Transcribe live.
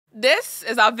This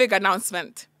is our big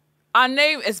announcement. Our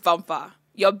name is Bumpa,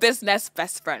 your business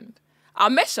best friend.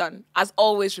 Our mission has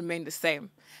always remained the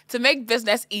same, to make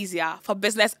business easier for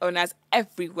business owners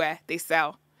everywhere they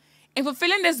sell. In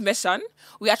fulfilling this mission,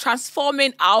 we are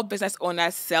transforming how business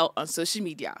owners sell on social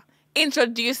media.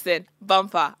 Introducing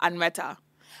Bumpa and Meta.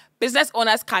 Business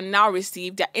owners can now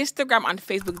receive their Instagram and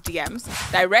Facebook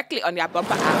DMs directly on their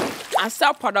Bumpa app and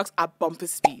sell products at bumper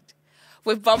speed.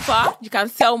 With Bumpa, you can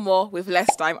sell more with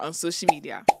less time on social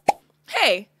media.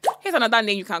 Hey, here's another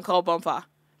name you can call Bumpa,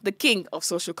 the king of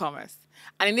social commerce.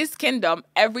 And in this kingdom,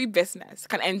 every business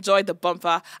can enjoy the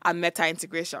Bumpa and Meta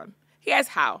integration. Here's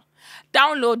how.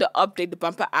 Download the Update the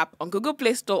Bumpa app on Google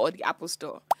Play Store or the Apple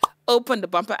Store. Open the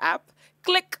Bumpa app,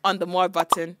 click on the More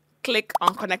button, click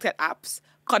on Connected Apps,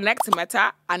 connect to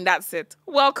Meta, and that's it.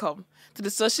 Welcome to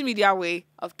the social media way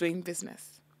of doing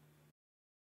business.